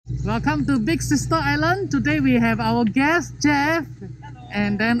Welcome to Big Sister Island. Today we have our guest Jeff. Hello.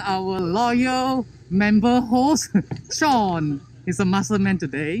 And then our loyal member host Sean. He's a masterman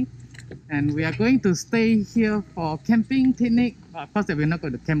today. And we are going to stay here for camping, picnic. Of course, we're not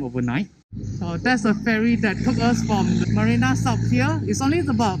going to camp overnight. So that's a ferry that took us from the marina south here. It's only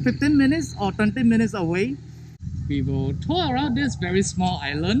about 15 minutes or 20 minutes away. We will tour around this very small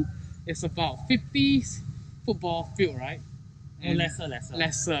island. It's about 50 football field, right? Oh,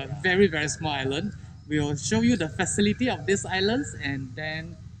 lesser. Very, very small island. We will show you the facility of these islands, and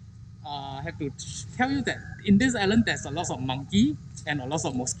then I have to tell you that in this island there's a lot of monkey and a lot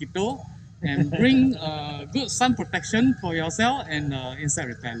of mosquito, and bring good sun protection for yourself and insect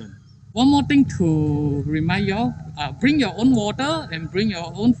repellent. One more thing to remind you all, bring your own water and bring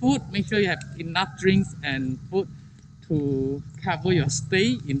your own food. Make sure you have enough drinks and food to cover your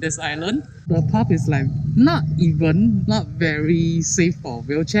stay in this island. The path is like not very safe for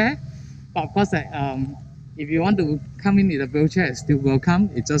wheelchair, but of course if you want to come in with a wheelchair, it's still welcome.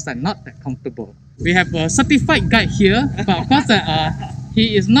 It's just like not that comfortable. We have a certified guide here, but of course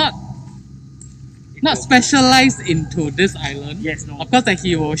he is not specialized into this island. Yes, no. Of course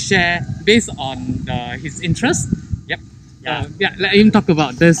he will share based on his interest. Yep. Yeah. Let him talk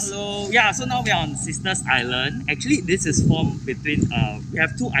about this. Hello. Yeah, so now we are on Sisters Island. Actually, this is formed between, we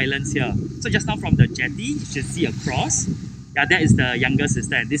have two islands here. So just now from the jetty, you should see across. Yeah, that is the younger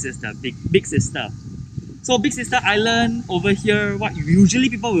sister and this is the big sister. So Big Sister Island over here, what usually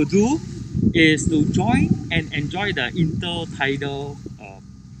people will do is to join and enjoy the intertidal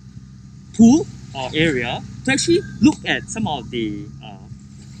pool or area to actually look at some of the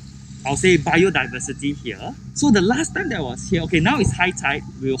I'll say biodiversity here. So the last time that I was here, okay, now it's high tide.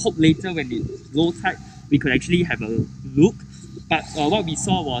 We'll hope later when it's low tide, we could actually have a look. But what we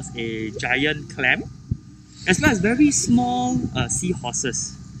saw was a giant clam, as well as very small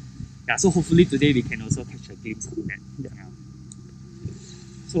seahorses. Yeah, so hopefully today we can also catch a glimpse of that. Yeah.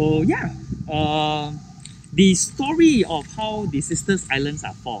 So yeah, the story of how the Sisters Islands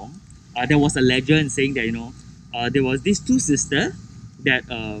are formed, there was a legend saying that there was these two sisters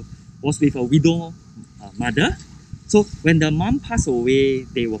that was with a widow mother. So when the mom passed away,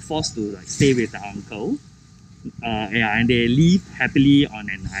 they were forced to stay with the uncle. And they lived happily on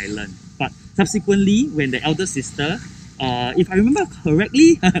an island. But subsequently, when the elder sister, if I remember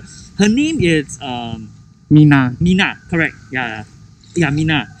correctly, her name is Mina. Mina, correct? Yeah,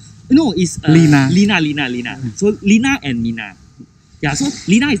 Mina. No, it's Lina. Lina. So Lina and Mina. Yeah, so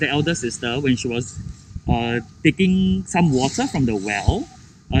Lina is the elder sister. When she was taking some water from the well,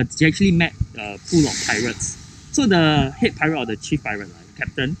 she actually met a pool of pirates. So the head pirate or the chief pirate, the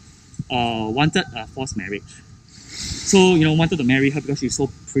captain, wanted a forced marriage. So wanted to marry her because she's so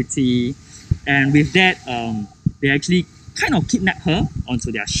pretty, and with that, they actually kind of kidnapped her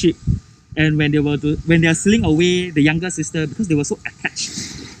onto their ship. And when they are sailing away, the younger sister, because they were so attached,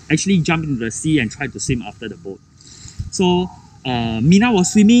 actually jumped into the sea and tried to swim after the boat. So Mina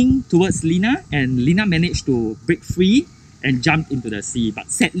was swimming towards Lina, and Lina managed to break free and jump into the sea. But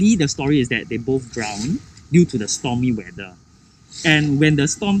sadly, the story is that they both drowned due to the stormy weather. And when the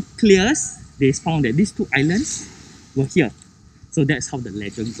storm clears, they found that these two islands were here. So that's how the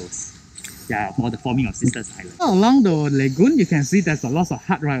legend goes. Yeah, for the forming of Sisters Island. Along the lagoon, you can see there's a lot of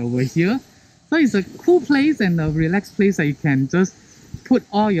hut right over here. So it's a cool place and a relaxed place that you can just put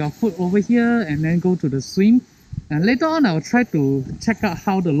all your food over here and then go to the swim. And later on, I'll try to check out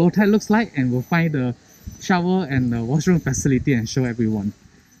how the low tide looks like, and we'll find the shower and the washroom facility and show everyone.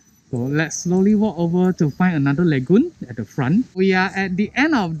 So let's slowly walk over to find another lagoon at the front. We are at the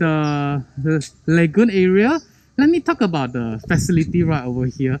end of the lagoon area. Let me talk about the facility right over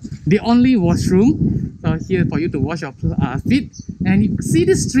here. The only washroom. So here for you to wash your feet. And you see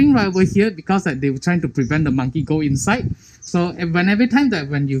this string right over here because they were trying to prevent the monkey go inside. So every time that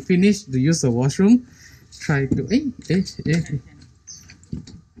when you finish to use the washroom, try to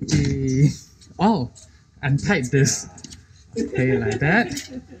untie this. Okay, like that.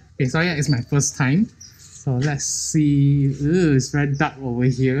 Okay, so yeah, it's my first time. So let's see. It's very dark over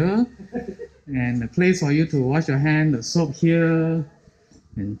here. And the place for you to wash your hand, the soap here,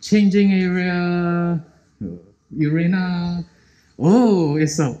 and changing area, urinal. Oh,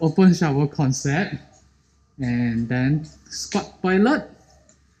 it's an open shower concept. And then squat toilet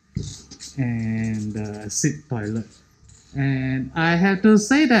and sit toilet. And I have to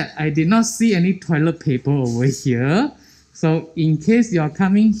say that I did not see any toilet paper over here. So in case you're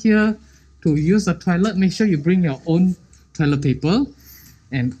coming here to use a toilet, make sure you bring your own toilet paper.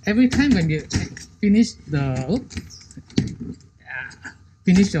 And every time when you finish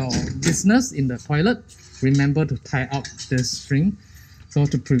your business in the toilet, remember to tie out the string So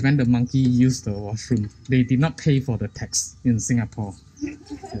to prevent the monkey use the washroom, they did not pay for the tax in Singapore.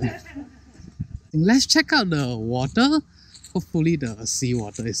 Let's check out the water. Hopefully the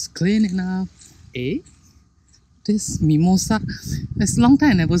seawater is clean enough. This mimosa. It's a long time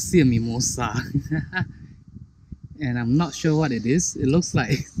I never see a mimosa. And I'm not sure what it is. It looks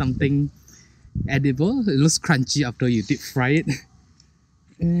like something edible. It looks crunchy after you deep fry it.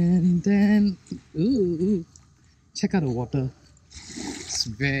 And then, check out the water. It's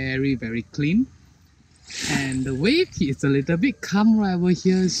very, very clean. And the wave is a little bit calm right over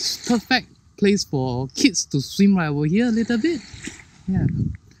here. It's perfect place for kids to swim right over here a little bit. Yeah.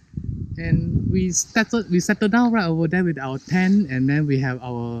 And we settled down right over there with our tent, and then we have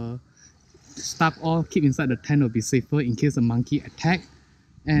our stuff all keep inside the tent will be safer in case a monkey attack.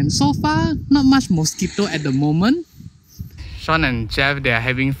 And so far, not much mosquito at the moment. Sean and Jeff, they are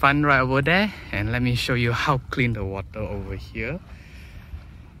having fun right over there. And let me show you how clean the water over here.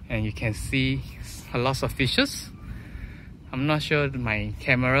 And you can see a lot of fishes. I'm not sure my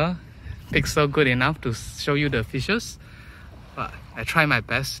camera pixel good enough to show you the fishes, but I try my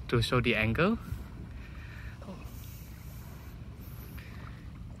best to show the angle.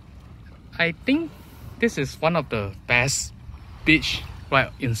 I think this is one of the best beach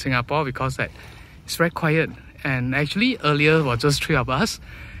right in Singapore because it's very quiet. And actually earlier was just 3 of us,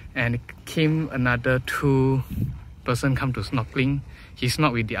 and came another 2 person come to snorkeling. He's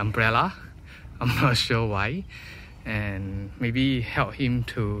not with the umbrella. I'm not sure why. And maybe help him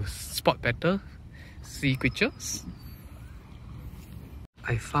to spot better sea creatures.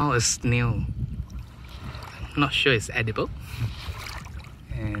 I found a snail. I'm not sure it's edible.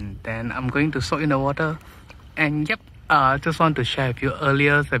 And then I'm going to soak in the water. And yep, I just want to share with you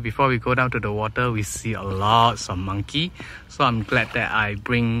earlier that before we go down to the water, we see a lot of monkey. So I'm glad that I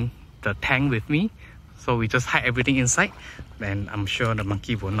bring the tank with me. So we just hide everything inside. Then I'm sure the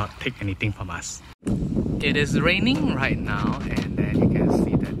monkey will not take anything from us. It is raining right now, and then you can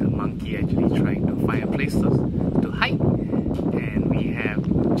see that the monkey actually trying to find a place to hide. And we have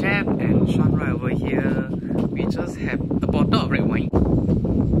Jeff and Sean right over here. We just have a bottle of red wine.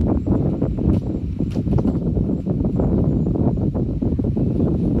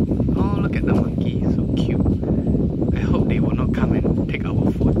 Oh, look at the monkey, so cute. I hope they will not come and take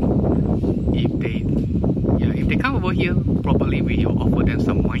our food. If they come over here, probably we will offer them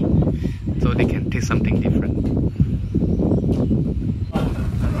some wine so they can taste something different.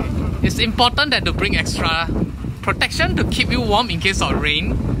 Okay. It's important that to bring extra protection to keep you warm in case of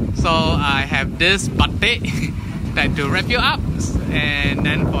rain. So I have this batik that to wrap you up, and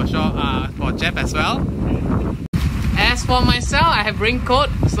then for sure for Jeff as well. As for myself, I have raincoat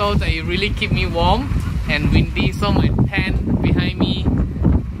so that it really keep me warm and windy. So my tent behind me,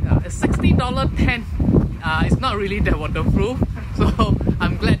 a $60 tent. It's not really that waterproof, so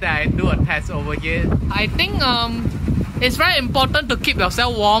I'm glad that I do a test over here. I think it's very important to keep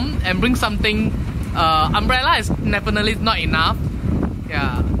yourself warm and bring something. Umbrella is definitely not enough.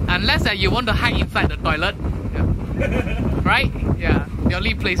 Yeah, unless that you want to hide inside the toilet. Yeah. Right? Yeah, the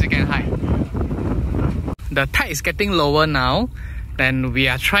only place you can hide. The tide is getting lower now. Then we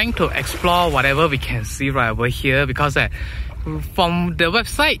are trying to explore whatever we can see right over here because from the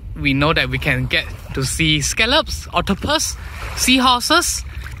website, we know that we can get to see scallops, octopus, seahorses,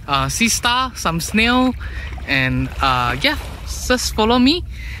 sea star, some snail, and yeah, just follow me.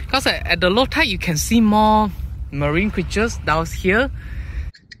 Because at the low tide, you can see more marine creatures down here.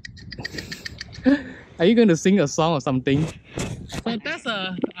 Are you going to sing a song or something? So that's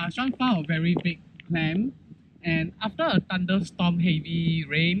Sean found a very big clam, and after a thunderstorm, heavy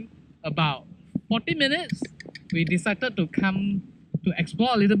rain, about 40 minutes, we decided to come to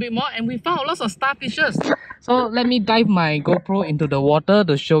explore a little bit more, and we found lots of starfishes. So let me dive my GoPro into the water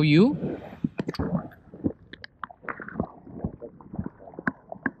to show you.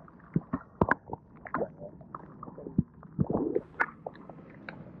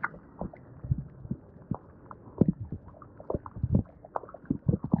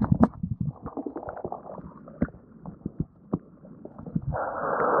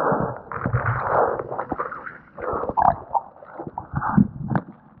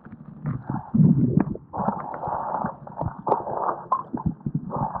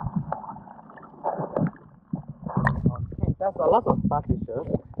 There's a lot of starfishes,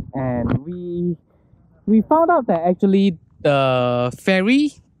 and we found out that actually the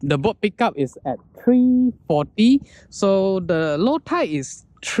ferry, the boat pickup is at 3:40, so the low tide is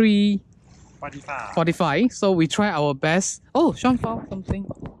 3:45. So we try our best. Oh, Sean found something.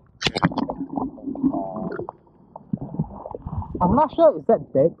 I'm not sure is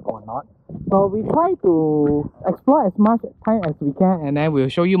that dead or not. So we try to explore as much time as we can, and then we'll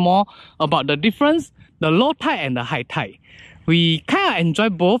show you more about the difference, the low tide and the high tide. We kind of enjoy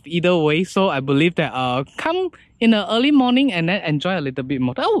both either way, so I believe that come in the early morning and then enjoy a little bit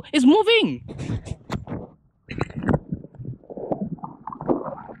more. Oh, it's moving!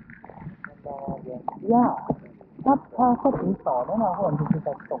 Yeah. ถ้าถึงต่อแน่นอนว่ามันจะต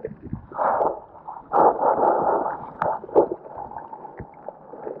ก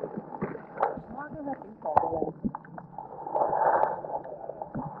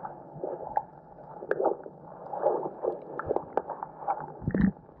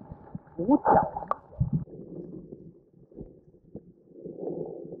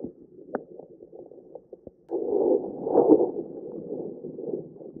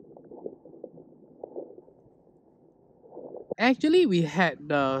Actually, we had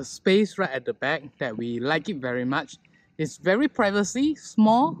the space right at the back that we like it very much. It's very privacy,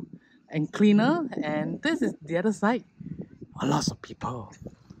 small and cleaner, and this is the other side. A lot of people.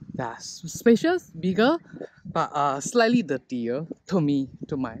 Yeah, spacious, bigger, but slightly dirtier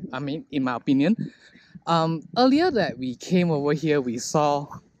in my opinion. Earlier that we came over here, we saw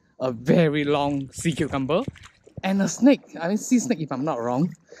a very long sea cucumber and a snake. Sea snake if I'm not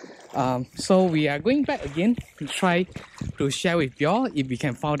wrong. So we are going back again to try to share with y'all if we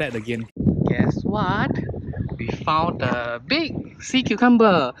can find that again. Guess what? We found the big sea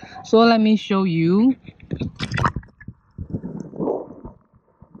cucumber. So let me show you.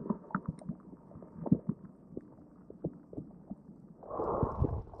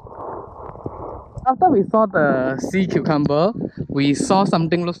 After we saw the sea cucumber, we saw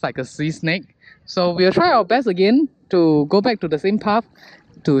something looks like a sea snake. So we'll try our best again to go back to the same path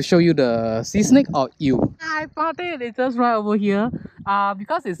to show you the sea snake or eel. I found it! It's just right over here.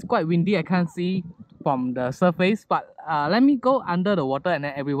 Because it's quite windy, I can't see from the surface. But let me go under the water and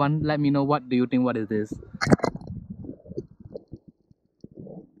then everyone let me know what do you think what is this.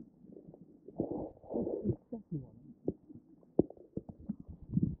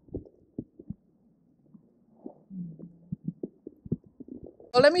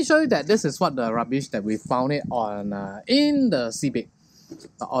 So let me show you that this is what the rubbish that we found it on in the seabed.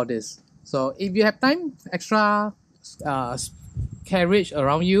 All this. So if you have time, extra carriage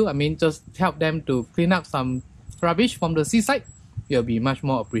around you, just help them to clean up some rubbish from the seaside. You'll be much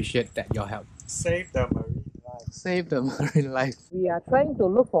more appreciated that your help. Save the marine life. Save the marine life. We are trying to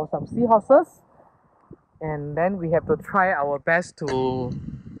look for some seahorses, and then we have to try our best to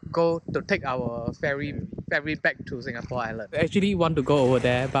go to take our ferry back to Singapore Island. We actually want to go over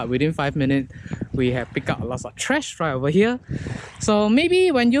there, but within 5 minutes we have picked up a lot of trash right over here. So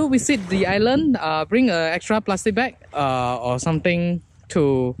maybe when you visit the island, bring an extra plastic bag or something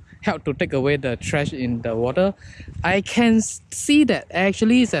to help to take away the trash in the water. I can see that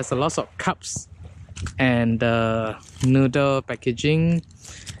actually there's a lot of cups and noodle packaging.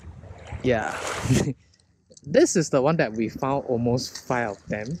 Yeah. This is the one that we found, almost 5 of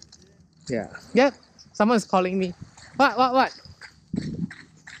them. Yeah, someone is calling me. What?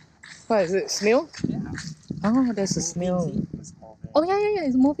 What is it? Snail? Yeah. Oh, there's a snail. Oh yeah,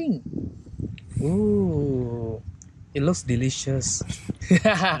 it's moving. Ooh, it looks delicious.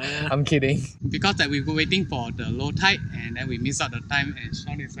 I'm kidding. Because that we were waiting for the low tide and then we missed out the time, and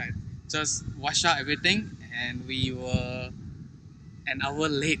Sean is like just wash out everything, and we were an hour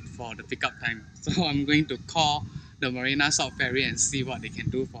late for the pickup time. So I'm going to call the Marina South Ferry and see what they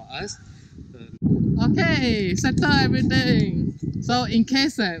can do for us. Okay, settle everything. So in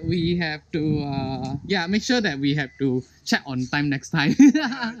case that we have to, make sure that we have to check on time next time.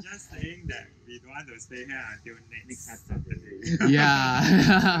 Just saying that we don't want to stay here until next Saturday.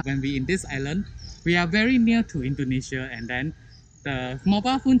 Yeah. When we in this island, we are very near to Indonesia, and then the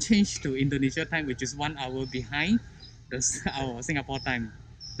mobile phone changed to Indonesia time, which is 1 hour behind our Singapore time.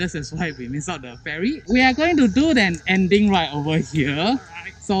 This is why we miss out the ferry. We are going to do an ending right over here.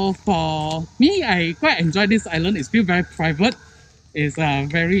 So for me, I quite enjoy this island. It feels very private. It's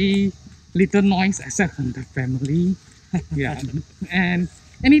very little noise except from the family. Yeah. And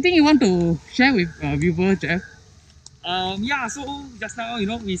anything you want to share with viewer, Jeff? Yeah, so just now,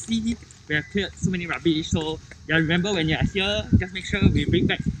 we see we have cleared so many rubbish. So yeah, remember when you're here, just make sure we bring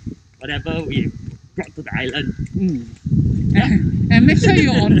back whatever we brought to the island. And make sure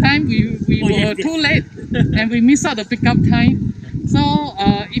you're on time. We were too late and we missed out the pickup time. So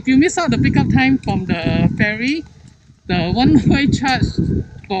if you miss out the pickup time from the ferry, the one-way charge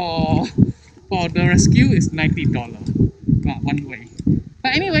for the rescue is $90 one way.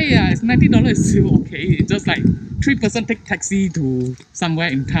 But anyway, yeah, it's $90 is still okay. It's just like 3-person take taxi to somewhere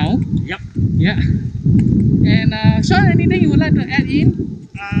in town. Yep. Yeah. And Sean, anything you would like to add in?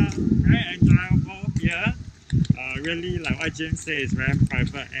 very enjoyable here. Really, like what Jim said, is very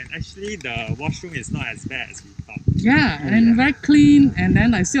private, and actually the washroom is not as bad as we thought. Yeah, and very clean, and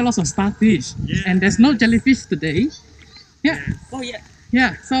then I see lots of starfish, and there's no jellyfish today. Yeah. Yes. Oh yeah.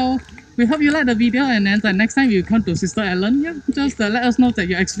 Yeah, so we hope you like the video, and then the next time you come to Sister Island, yeah, just let us know that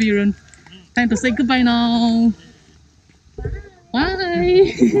your experience. Time to say goodbye now.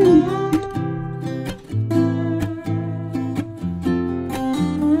 Bye.